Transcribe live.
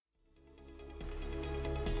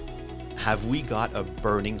have we got a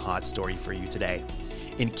burning hot story for you today.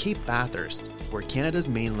 In Cape Bathurst, where Canada's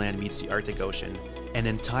mainland meets the Arctic Ocean, an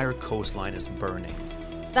entire coastline is burning.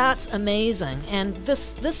 That's amazing, and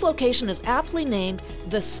this location is aptly named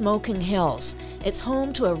the Smoking Hills. It's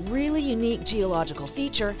home to a really unique geological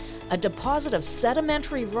feature, a deposit of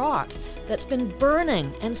sedimentary rock that's been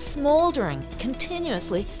burning and smoldering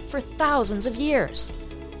continuously for thousands of years.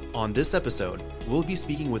 On this episode, we'll be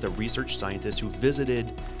speaking with a research scientist who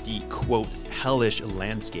visited the, quote, hellish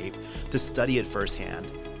landscape to study it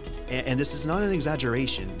firsthand. And this is not an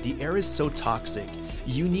exaggeration. The air is so toxic,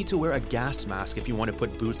 you need to wear a gas mask if you want to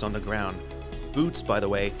put boots on the ground. Boots, by the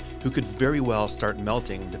way, who could very well start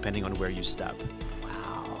melting depending on where you step.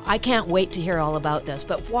 Wow, I can't wait to hear all about this,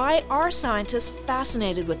 but why are scientists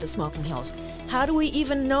fascinated with the Smoking Hills? How do we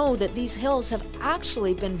even know that these hills have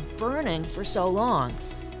actually been burning for so long?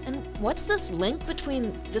 And what's this link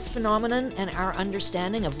between this phenomenon and our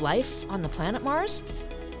understanding of life on the planet Mars?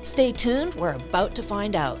 Stay tuned, we're about to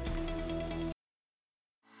find out.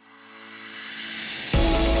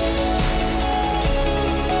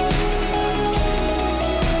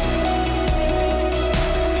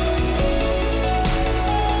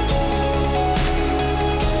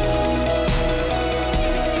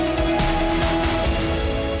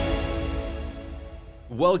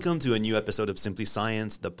 Welcome to a new episode of Simply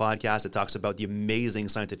Science, the podcast that talks about the amazing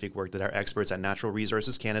scientific work that our experts at Natural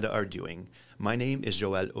Resources Canada are doing. My name is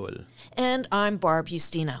Joël Hull. And I'm Barb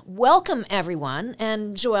Justina. Welcome, everyone.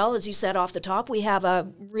 And Joël, as you said off the top, we have a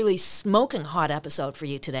really smoking hot episode for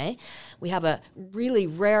you today. We have a really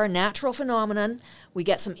rare natural phenomenon. We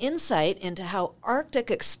get some insight into how Arctic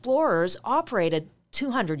explorers operated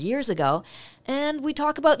 200 years ago. And we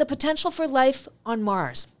talk about the potential for life on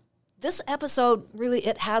Mars. This episode, really,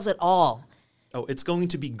 it has it all. Oh, it's going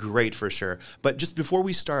to be great for sure. But just before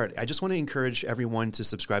we start, I just want to encourage everyone to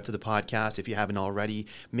subscribe to the podcast if you haven't already.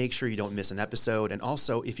 Make sure you don't miss an episode. And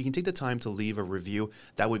also, if you can take the time to leave a review,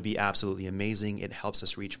 that would be absolutely amazing. It helps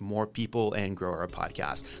us reach more people and grow our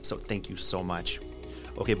podcast. So thank you so much.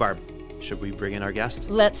 Okay, Barb, should we bring in our guest?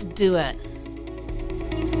 Let's do it.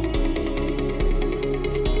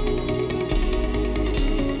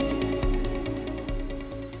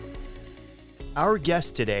 Our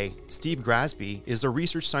guest today, Steve Grasby, is a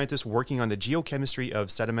research scientist working on the geochemistry of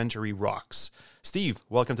sedimentary rocks. Steve,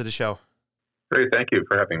 welcome to the show. Great, thank you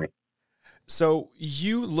for having me. So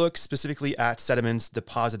you look specifically at sediments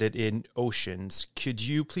deposited in oceans. Could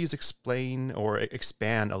you please explain or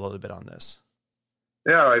expand a little bit on this?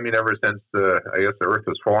 Yeah, I mean, ever since the Earth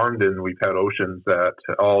was formed, and we've had oceans that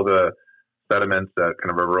all the sediments that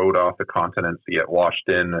kind of erode off the continents get washed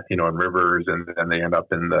in rivers, and then they end up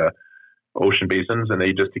in the ocean basins, and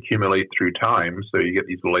they just accumulate through time. So you get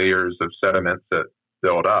these layers of sediments that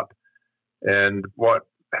build up. And what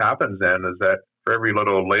happens then is that for every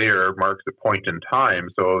little layer marks a point in time.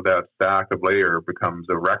 So that stack of layer becomes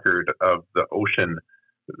a record of the ocean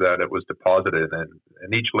that it was deposited in.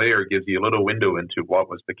 And each layer gives you a little window into what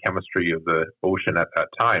was the chemistry of the ocean at that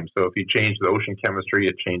time. So if you change the ocean chemistry,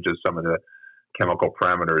 it changes some of the chemical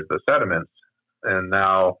parameters of the sediments. And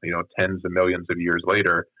now, tens of millions of years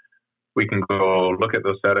later, we can go look at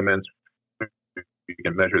those sediments, we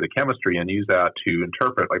can measure the chemistry and use that to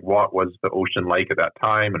interpret what was the ocean like at that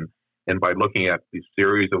time. And by looking at these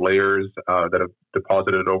series of layers that have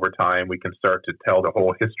deposited over time, we can start to tell the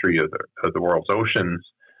whole history of the world's oceans.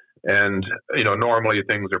 And, normally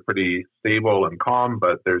things are pretty stable and calm,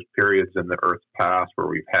 but there's periods in the Earth's past where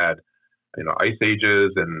we've had, ice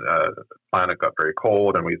ages, and the planet got very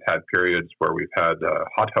cold, and we've had periods where we've had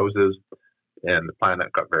hothouses, and the planet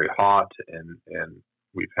got very hot, and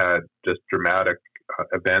we've had just dramatic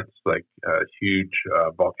events like huge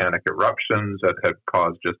volcanic eruptions that have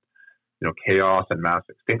caused just chaos and mass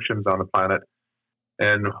extinctions on the planet.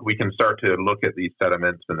 And we can start to look at these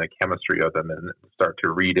sediments and the chemistry of them and start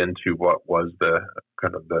to read into what was the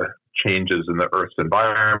kind of the changes in the Earth's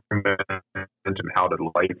environment and how did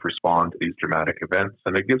life respond to these dramatic events.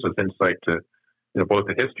 And it gives us insight to both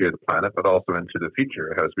the history of the planet, but also into the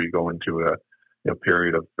future as we go into a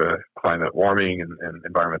period of climate warming and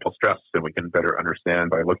environmental stress. And we can better understand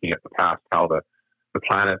by looking at the past how the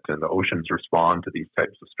planet and the oceans respond to these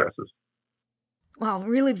types of stresses. Well,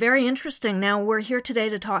 really very interesting. Now, we're here today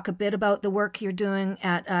to talk a bit about the work you're doing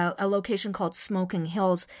at a location called Smoking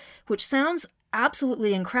Hills, which sounds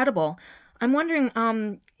absolutely incredible. I'm wondering,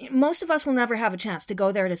 most of us will never have a chance to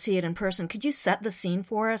go there to see it in person. Could you set the scene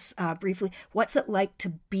for us briefly? What's it like to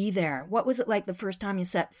be there? What was it like the first time you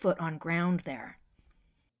set foot on ground there?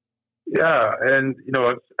 Yeah, and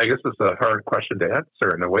I guess it's a hard question to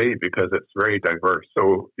answer in a way because it's very diverse.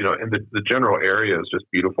 So, in the general area is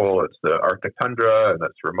just beautiful. It's the Arctic tundra, and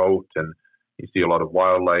it's remote, and you see a lot of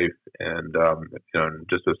wildlife, and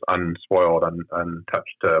just this unspoiled,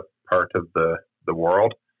 untouched part of the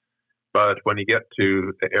world. But when you get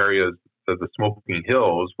to the areas of the Smoking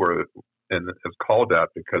Hills, and it's called that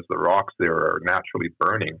because the rocks there are naturally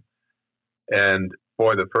burning. And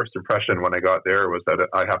boy, the first impression when I got there was that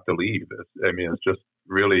I have to leave. It's just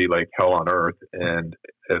really like hell on earth, and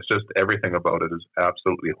it's just everything about it is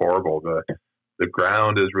absolutely horrible. The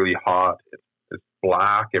ground is really hot. It's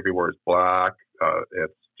black. Everywhere is black.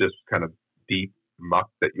 It's just kind of deep muck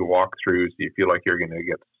that you walk through, so you feel like you're going to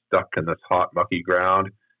get stuck in this hot, mucky ground.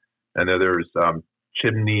 And then there's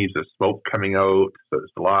chimneys of smoke coming out. So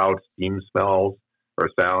there's loud steam smells or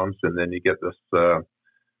sounds, and then you get this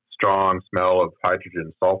strong smell of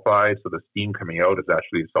hydrogen sulfide. So the steam coming out is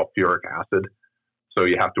actually sulfuric acid. So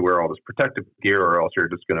you have to wear all this protective gear, or else you're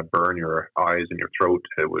just going to burn your eyes and your throat.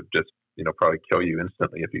 It would just, probably kill you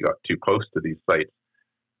instantly if you got too close to these sites.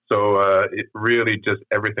 So it really just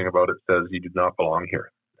everything about it says you do not belong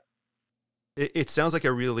here. It sounds like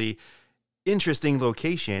a really interesting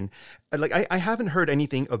location. Like I haven't heard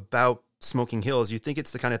anything about Smoking Hills. You think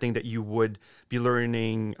it's the kind of thing that you would be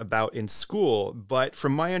learning about in school, but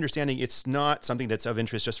from my understanding, it's not something that's of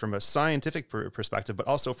interest just from a scientific perspective, but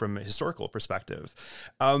also from a historical perspective.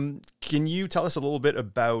 Can you tell us a little bit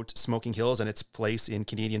about Smoking Hills and its place in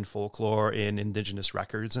Canadian folklore, in Indigenous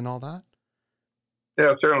records and all that?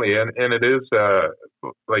 Yeah, certainly. And it is,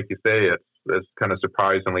 like you say, it's kind of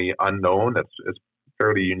surprisingly unknown. It's a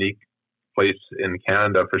fairly unique place in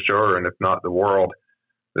Canada for sure, and if not the world.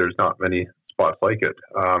 There's not many spots like it.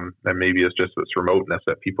 And maybe it's just this remoteness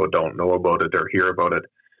that people don't know about it or hear about it.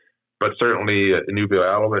 But certainly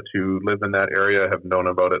Inuvialuit who live in that area have known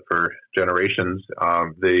about it for generations.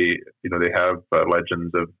 They have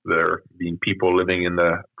legends of there being people living in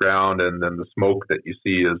the ground, and then the smoke that you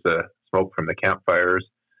see is the smoke from the campfires.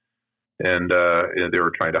 And they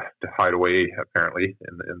were trying to hide away, apparently,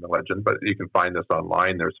 in the legend. But you can find this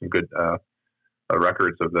online. There's some good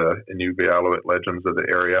records of the Inuvialuit legends of the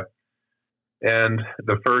area. And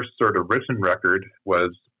the first sort of written record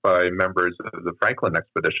was by members of the Franklin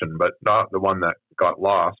expedition, but not the one that got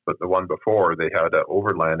lost, but the one before. They had an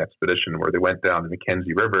overland expedition where they went down the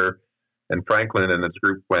Mackenzie River, and Franklin and his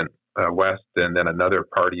group went west, and then another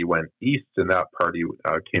party went east, and that party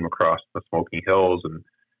came across the Smoking Hills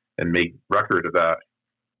and made record of that.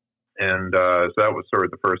 And so that was sort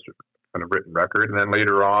of the first kind of written record. And then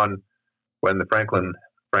later on, when the Franklin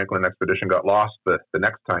expedition got lost, the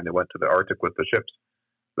next time they went to the Arctic with the ships,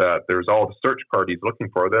 that there's all the search parties looking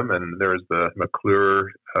for them, and there's the McClure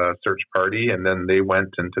search party, and then they went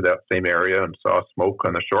into that same area and saw smoke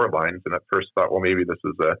on the shorelines, and at first thought, well, maybe this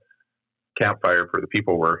is a campfire for the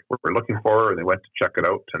people we're looking for, and they went to check it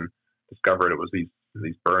out and discovered it was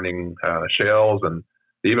these burning shales, and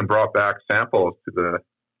they even brought back samples to the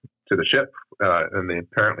ship, and they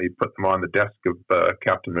apparently put them on the desk of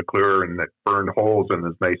Captain McClure, and it burned holes in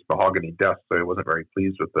his nice mahogany desk. So he wasn't very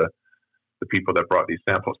pleased with the people that brought these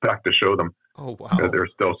samples back to show them. Oh wow! They're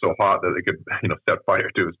still so hot that they could set fire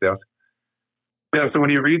to his desk. Yeah. So when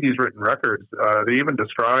you read these written records, they even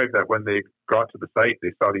describe that when they got to the site,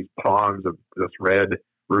 they saw these ponds of this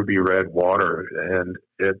ruby red water, and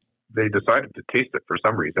they decided to taste it for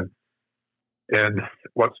some reason. And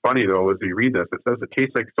what's funny, though, is you read this, it says it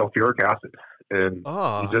tastes like sulfuric acid. And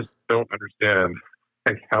you just don't understand,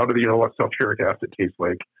 like, how do you know what sulfuric acid tastes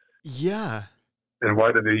like? Yeah. And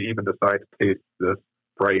why did they even decide to taste this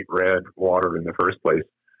bright red water in the first place?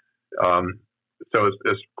 So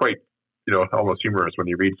it's quite, almost humorous when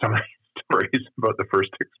you read some of these stories about the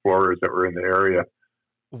first explorers that were in the area.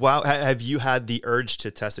 Wow. Have you had the urge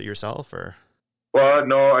to test it yourself, or? Well,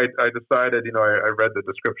 no, I decided, I read the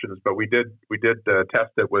descriptions, but we did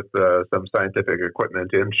test it with some scientific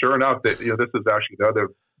equipment. And sure enough, that this is actually the other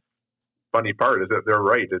funny part, is that they're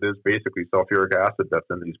right. It is basically sulfuric acid that's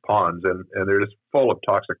in these ponds, and they're just full of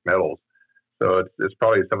toxic metals. So it's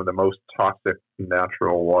probably some of the most toxic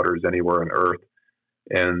natural waters anywhere on Earth.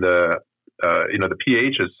 And, the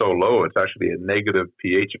pH is so low, it's actually a negative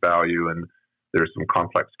pH value, and there's some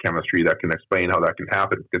complex chemistry that can explain how that can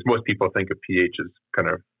happen, because most people think of pH as kind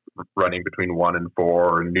of running between 1 and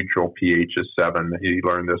 4, and neutral pH is 7. You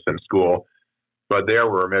learn this in school. But there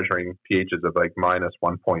we're measuring pHs of like minus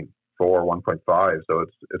 1.4, 1.5. So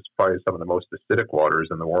it's probably some of the most acidic waters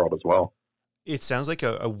in the world as well. It sounds like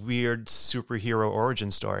a weird superhero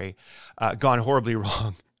origin story gone horribly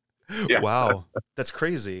wrong. Yeah. Wow. That's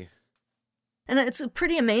crazy. And it's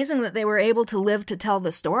pretty amazing that they were able to live to tell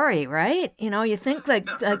the story, right? You know, you think like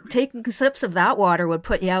taking sips of that water would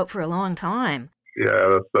put you out for a long time.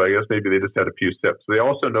 Yeah, I guess maybe they just had a few sips. They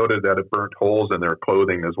also noted that it burnt holes in their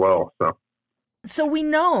clothing as well. So we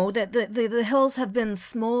know that the hills have been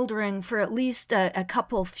smoldering for at least a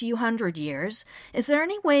few hundred years. Is there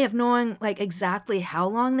any way of knowing like exactly how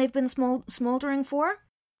long they've been smoldering for?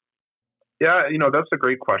 Yeah, that's a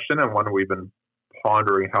great question, and one we've been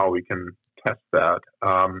pondering how we can test that.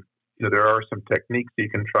 There are some techniques you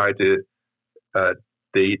can try to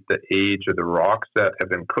date the age of the rocks that have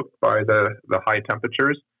been cooked by the high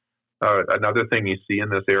temperatures. Another thing you see in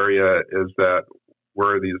this area is that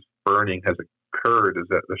where these burning has occurred is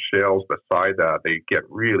that the shales beside that, they get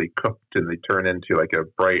really cooked and they turn into like a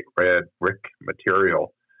bright red brick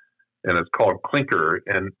material. And it's called clinker,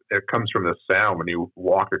 and it comes from the sound. When you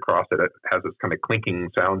walk across it, it has this kind of clinking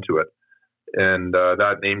sound to it. And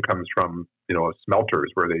that name comes from,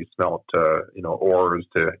 smelters where they smelt, ores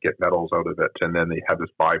to get metals out of it. And then they have this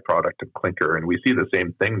byproduct of clinker. And we see the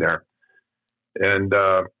same thing there. And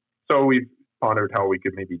so we've pondered how we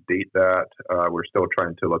could maybe date that. We're still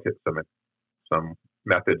trying to look at some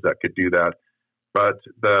methods that could do that. But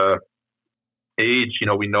the age,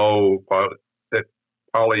 we know that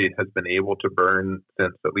probably has been able to burn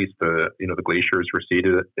since at least the glaciers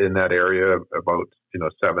receded in that area about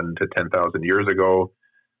 7,000 to 10,000 years ago.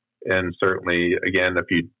 And certainly, again, if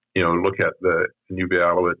you look at the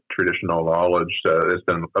Nunavut traditional knowledge, it's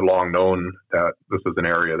been long known that this is an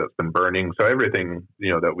area that's been burning. So everything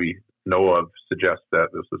that we know of suggests that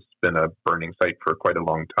this has been a burning site for quite a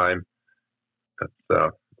long time.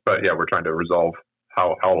 But yeah, we're trying to resolve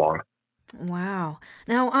how long. Wow.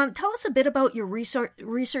 Now, tell us a bit about your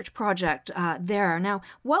research project there. Now,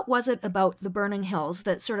 what was it about the Burning Hills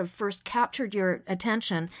that sort of first captured your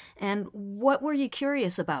attention, and what were you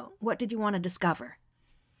curious about? What did you want to discover?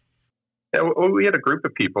 Yeah, well, we had a group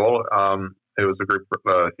of people. It was a group,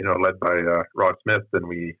 led by Rod Smith, and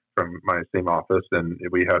we from my same office, and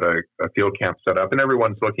we had a field camp set up, and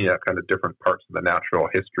everyone's looking at kind of different parts of the natural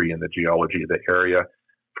history and the geology of the area.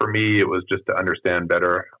 For me, it was just to understand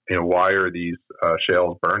better, why are these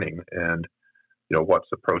shales burning, and what's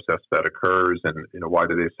the process that occurs, and why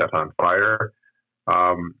do they set on fire,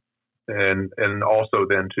 and also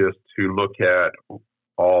then just to look at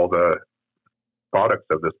all the products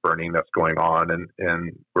of this burning that's going on,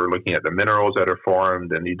 and we're looking at the minerals that are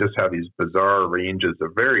formed, and you just have these bizarre ranges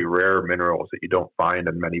of very rare minerals that you don't find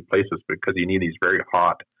in many places because you need these very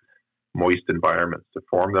hot, moist environments to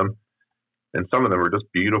form them. And some of them are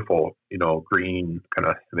just beautiful, green,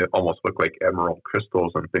 they almost look like emerald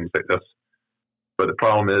crystals and things like this. But the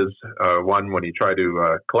problem is, when you try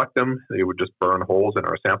to collect them, they would just burn holes in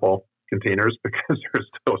our sample containers because they're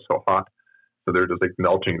still so hot. So they're just like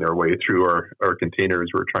melting their way through our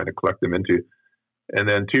containers we're trying to collect them into. And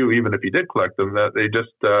then two, even if you did collect them, that they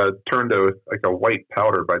just turn to like a white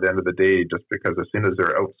powder by the end of the day, just because as soon as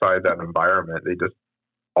they're outside that environment, they just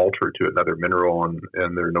alter to another mineral,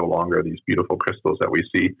 and they're no longer these beautiful crystals that we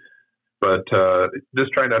see. But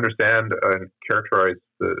just trying to understand and characterize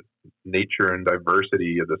the nature and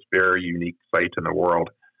diversity of this very unique site in the world,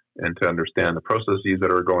 and to understand the processes that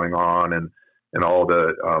are going on, and all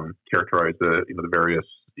the characterize the the various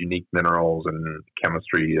unique minerals and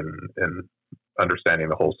chemistry, and understanding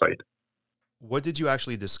the whole site. What did you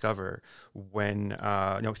actually discover when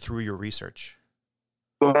through your research?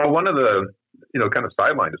 Well, one of the kind of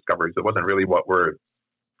sideline discoveries, it wasn't really what we're,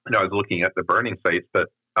 I was looking at the burning sites, but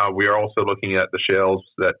we are also looking at the shales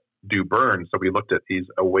that do burn. So we looked at these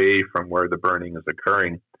away from where the burning is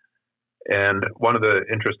occurring. And one of the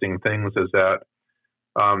interesting things is that,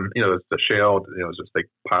 it's the shale, it's just like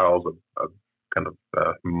piles of kind of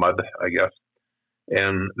mud, I guess.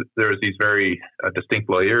 And there's these very distinct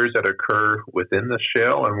layers that occur within the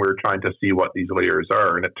shale, and we're trying to see what these layers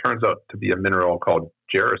are. And it turns out to be a mineral called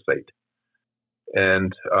jarosite.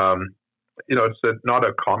 And, it's not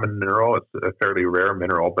a common mineral. It's a fairly rare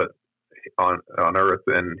mineral, but on Earth.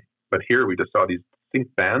 But here we just saw these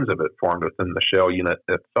distinct bands of it formed within the shale unit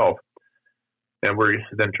itself. And we're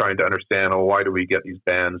then trying to understand, why do we get these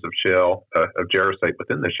bands of jarosite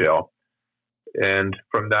within the shale? And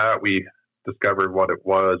from that, we discovered what it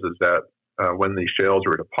was is that when these shales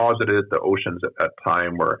were deposited, the oceans at that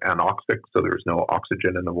time were anoxic, so there was no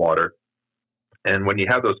oxygen in the water. And when you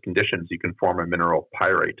have those conditions, you can form a mineral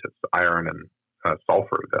pyrite. It's iron and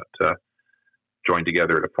sulfur that join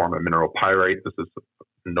together to form a mineral pyrite. This is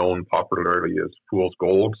known popularly as fool's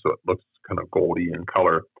gold, so it looks kind of goldy in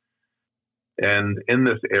color. And in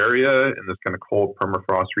this area, in this kind of cold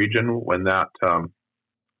permafrost region, when that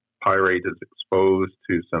pyrite is exposed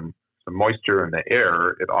to some some moisture in the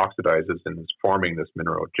air, it oxidizes and is forming this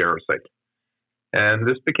mineral jarosite. And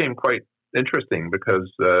this became quite interesting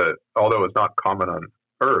because although it's not common on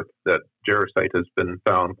Earth, that jarosite has been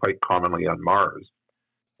found quite commonly on Mars.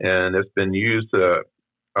 And it's been used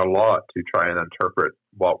a lot to try and interpret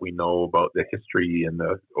what we know about the history and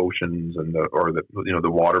the oceans and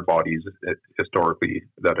the water bodies historically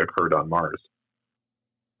that occurred on Mars.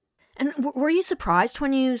 And were you surprised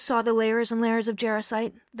when you saw the layers and layers of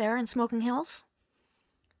jarosite there in Smoking Hills?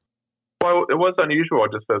 Well, it was unusual,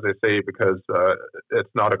 just as I say, because it's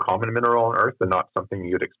not a common mineral on Earth and not something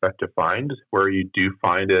you'd expect to find. Where you do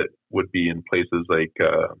find it would be in places like,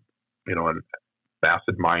 in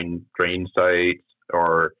acid mine drain sites,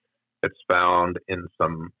 or it's found in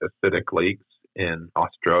some acidic lakes in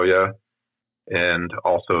Australia, and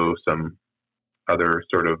also some other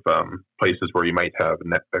sort of places where you might have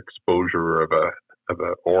net exposure of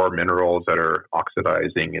ore minerals that are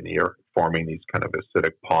oxidizing and you're forming these kind of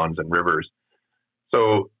acidic ponds and rivers.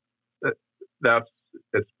 So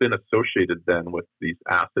it's been associated then with these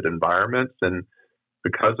acid environments, and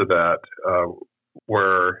because of that,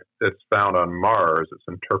 where it's found on Mars, it's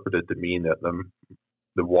interpreted to mean that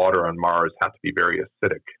the water on Mars has to be very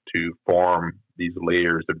acidic to form these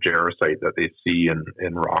layers of jarosite that they see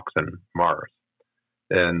in rocks on Mars.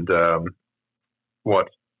 And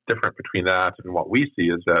what's different between that and what we see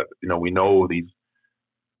is that, we know these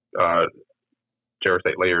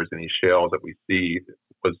jarosite layers in these shales that we see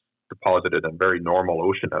was deposited in very normal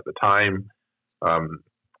ocean at the time.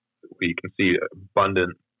 We can see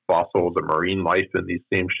abundant fossils of marine life in these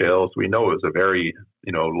same shales. We know it was a very,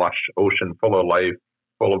 lush ocean full of life,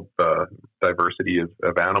 full of diversity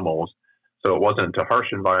of animals. So it wasn't a harsh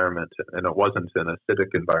environment, and it wasn't an acidic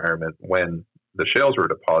environment when the shales were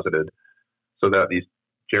deposited. So that these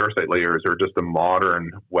jarosite layers are just a modern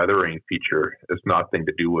weathering feature. It's nothing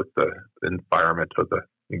to do with the environment of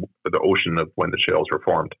the ocean of when the shales were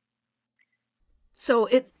formed. So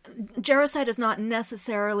jarosite is not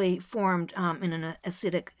necessarily formed in an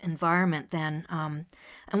acidic environment then.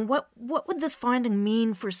 And what would this finding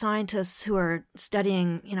mean for scientists who are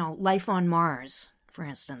studying, life on Mars, for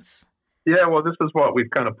instance? Yeah, well, this is what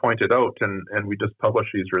we've kind of pointed out, and we just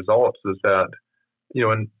published these results, is that,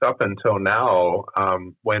 and up until now,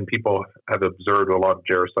 when people have observed a lot of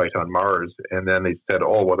jarosite on Mars, and then they said,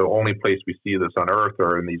 oh, well, the only place we see this on Earth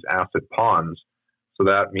are in these acid ponds. So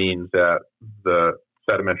that means that the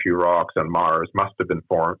sedimentary rocks on Mars must have been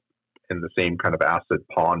formed in the same kind of acid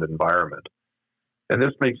pond environment. And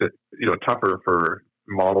this makes it, tougher for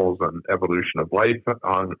models on evolution of life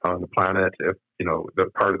on the planet. If, the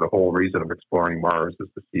part of the whole reason of exploring Mars is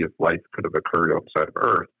to see if life could have occurred outside of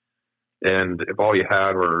Earth. And if all you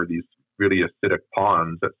had were these really acidic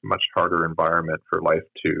ponds, that's a much harder environment for life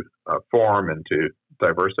to form and to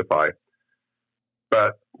diversify.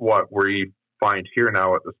 But what we find here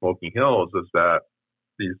now at the Smoking Hills is that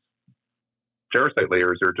these jarosite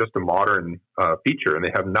layers are just a modern feature, and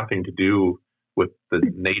they have nothing to do with the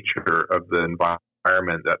nature of the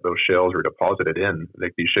environment that those shales were deposited in.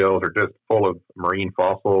 Like, these shales are just full of marine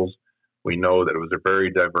fossils. We know that it was a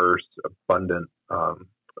very diverse, abundant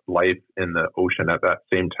life in the ocean at that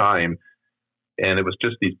same time. And it was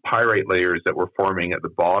just these pyrite layers that were forming at the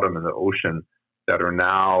bottom of the ocean that are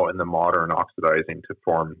now in the modern oxidizing to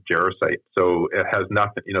form jarosite. So it has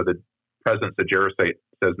nothing, the presence of jarosite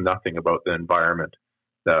says nothing about the environment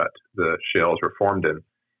that the shales were formed in.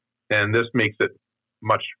 And this makes it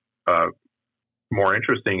much more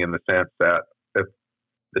interesting in the sense that if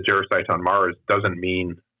the jarosite on Mars doesn't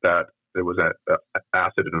mean that it was an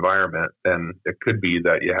acid environment, then it could be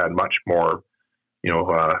that you had much more,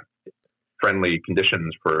 friendly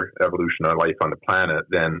conditions for evolution of life on the planet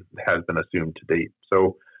than has been assumed to date.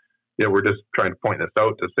 So, we're just trying to point this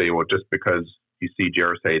out to say, well, just because you see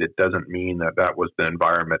jarosite, it doesn't mean that that was the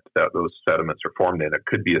environment that those sediments are formed in. It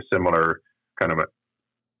could be a similar kind of a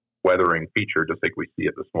weathering feature, just like we see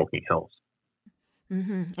at the Smoking Hills.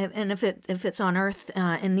 Mm-hmm. And if it's on Earth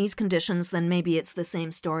in these conditions, then maybe it's the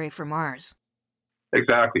same story for Mars.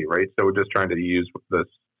 Exactly, right? So we're just trying to use the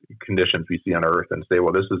conditions we see on Earth and say,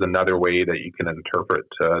 well, this is another way that you can interpret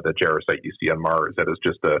the jarosite you see on Mars. That is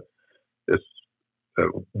just this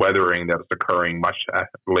weathering that is occurring much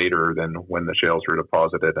later than when the shales were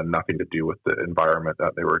deposited, and nothing to do with the environment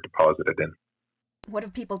that they were deposited in. What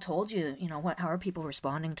have people told you? How are people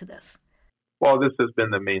responding to this? Well, this has been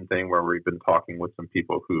the main thing where we've been talking with some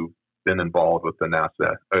people who've been involved with the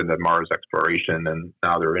NASA or the Mars exploration, and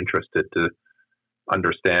now they're interested to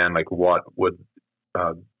understand, like, what would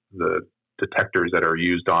the detectors that are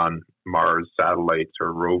used on Mars satellites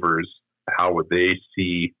or rovers, how would they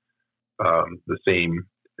see the same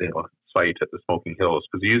site at the Smoking Hills,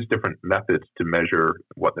 because we use different methods to measure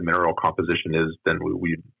what the mineral composition is than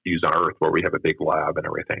we use on Earth, where we have a big lab and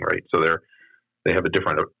everything, right? So they have a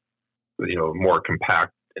different, more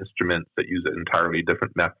compact instruments that use an entirely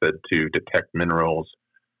different method to detect minerals.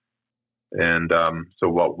 And so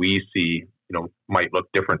what we see, might look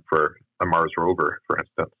different for a Mars rover, for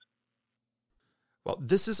instance. Well,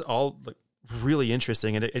 this is all really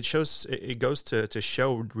interesting, and it goes to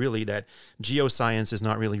show really that geoscience is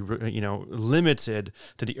not really limited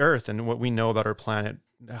to the Earth, and what we know about our planet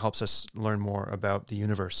helps us learn more about the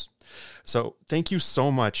universe. So thank you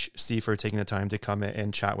so much, Steve, for taking the time to come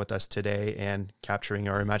and chat with us today and capturing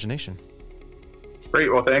our imagination.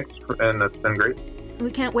 Great. Well, thanks, and that's been great.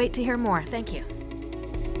 We can't wait to hear more. Thank you.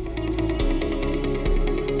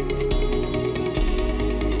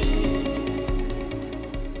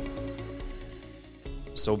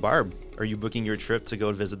 So, Barb, are you booking your trip to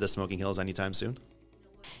go visit the Smoking Hills anytime soon?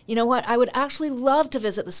 You know what? I would actually love to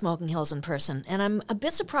visit the Smoking Hills in person, and I'm a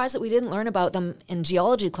bit surprised that we didn't learn about them in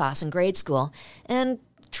geology class in grade school. And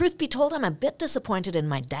truth be told, I'm a bit disappointed in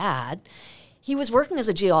my dad. He was working as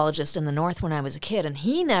a geologist in the north when I was a kid, and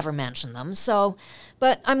he never mentioned them.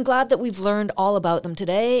 But I'm glad that we've learned all about them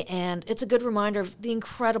today, and it's a good reminder of the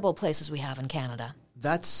incredible places we have in Canada.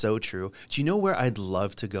 That's so true. Do you know where I'd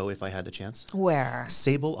love to go if I had the chance? Where?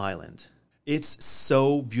 Sable Island. It's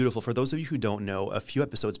so beautiful. For those of you who don't know, a few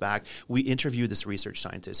episodes back, we interviewed this research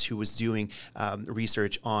scientist who was doing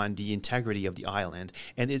research on the integrity of the island.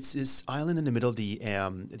 And it's this island in the middle of the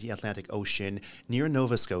Atlantic Ocean near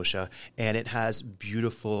Nova Scotia. And it has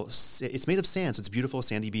it's made of sand, so it's beautiful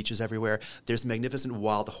sandy beaches everywhere. There's magnificent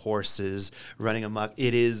wild horses running amok.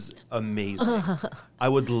 It is amazing. I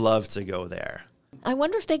would love to go there. I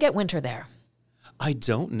wonder if they get winter there. I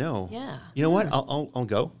don't know. Yeah. You know what? I'll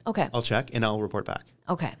go. Okay. I'll check and I'll report back.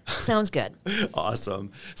 Okay. Sounds good.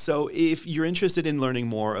 Awesome. So if you're interested in learning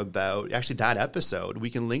more about actually that episode,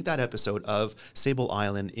 we can link that episode of Sable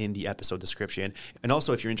Island in the episode description. And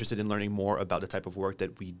also if you're interested in learning more about the type of work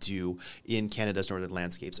that we do in Canada's northern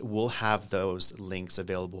landscapes, we'll have those links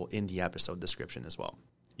available in the episode description as well.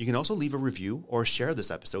 You can also leave a review or share this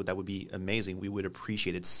episode. That would be amazing. We would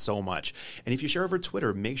appreciate it so much. And if you share over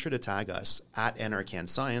Twitter, make sure to tag us at NRCan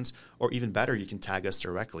Science, or even better, you can tag us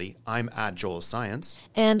directly. I'm at Joel Science.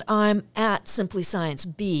 And I'm at Simply Science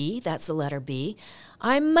B. That's the letter B.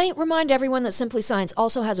 I might remind everyone that Simply Science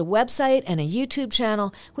also has a website and a YouTube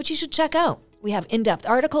channel, which you should check out. We have in-depth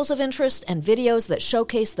articles of interest and videos that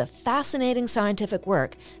showcase the fascinating scientific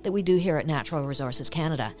work that we do here at Natural Resources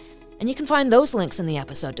Canada. And you can find those links in the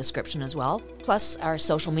episode description as well, plus our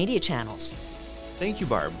social media channels. Thank you,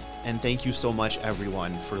 Barb. And thank you so much,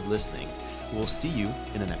 everyone, for listening. We'll see you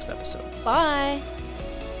in the next episode. Bye.